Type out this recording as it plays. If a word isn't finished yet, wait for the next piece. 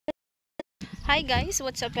Hi guys,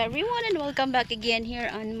 what's up everyone, and welcome back again here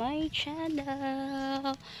on my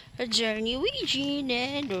channel, A Journey with Jean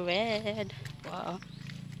and Red. Wow.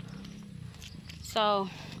 So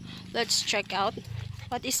let's check out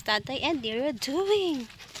what is Tatay and Dira doing.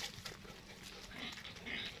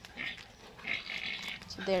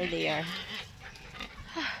 So there they are.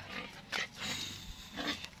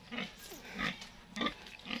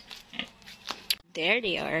 There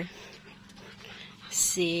they are.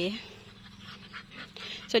 See,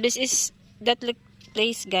 so this is that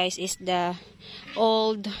place, guys, is the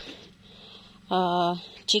old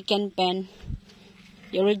chicken pen,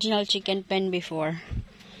 the original chicken pen before.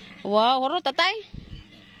 Wow, horo tatay,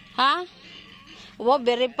 ha? Wow,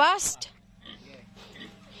 very fast.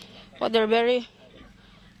 Wow, they're very.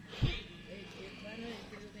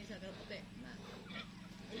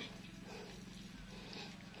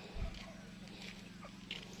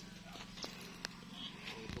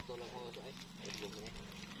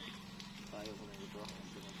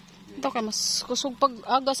 Ito ka mas kusog pag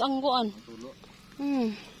agas ang guan.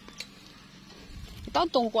 Ito ang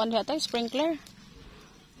tungkuan niya tayo, sprinkler.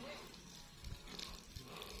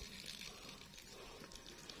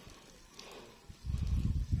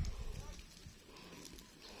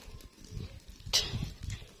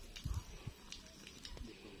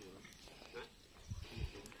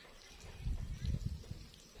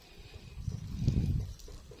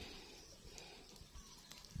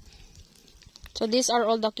 So these are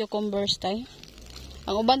all the cucumbers, tay.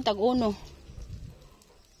 Ang uban tag-uno.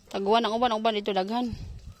 Tag-1 ang uban dito daghan.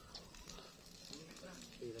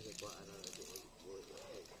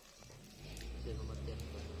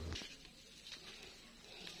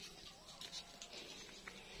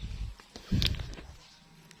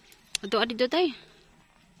 Ito dito, tay.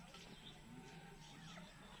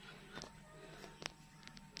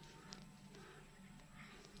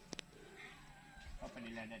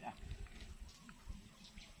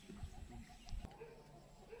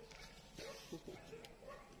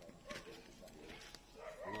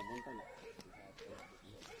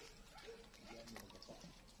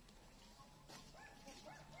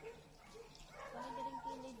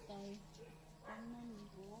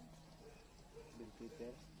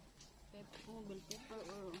 Bell pepper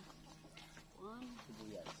or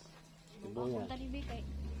sibuyas. Sibuyas. Tadi bi kay.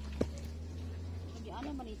 Lagi ano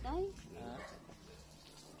man itay?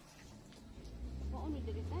 Oo ni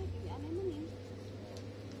diri tay, kay ano man ni.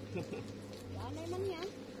 Ano man niya?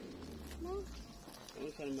 No. Ano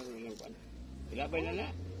sa naman lang kuan? Ilabay na na.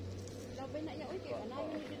 Ilabay na ya oy kay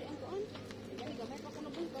anayon ni diri ang kuan. Dili gamay pa kuno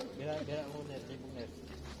bungkag. Dira mo net, tibong net.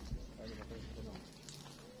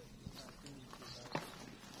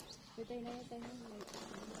 Tay na tayo.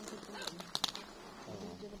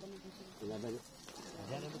 Ilabay.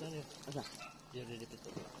 Diyan mo tani. Asa? Diyan dito.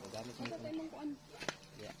 Gamit mo. Tay mong kuan.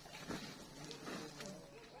 Ya.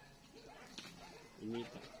 Ini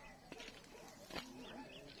pa.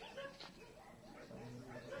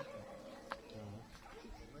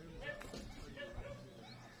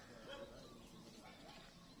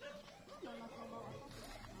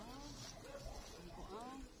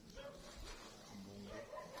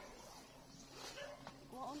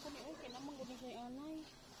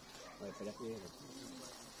 Ay, pala ko yun.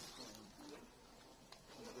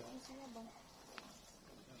 Ano siya ba?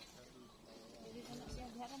 Dili na siya.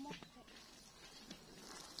 Dihara mo.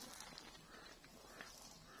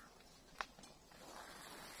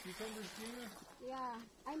 Cucumbers here? Yeah,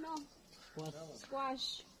 I know.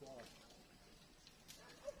 Squash.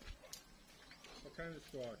 What kind of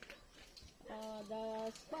squash? The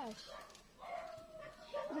squash.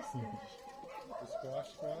 The squash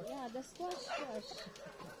squash? Yeah, the squash.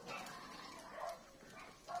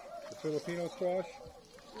 The Filipino squash?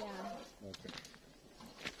 Yeah. Okay.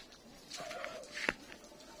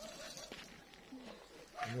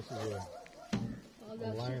 And this is a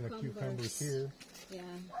line of cucumbers here.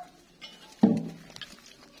 Yeah.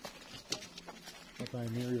 I thought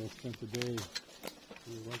Muriel spent the day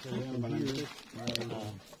right around here.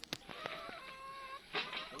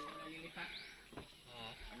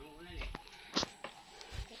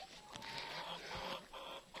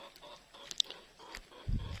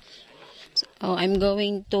 Oh, I'm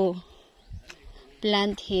going to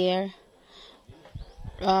plant here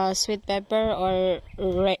sweet pepper or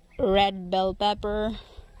red bell pepper.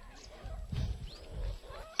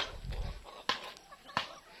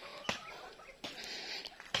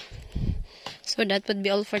 So that would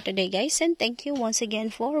be all for today, guys, and thank you once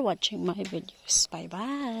again for watching my videos. Bye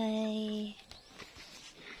bye.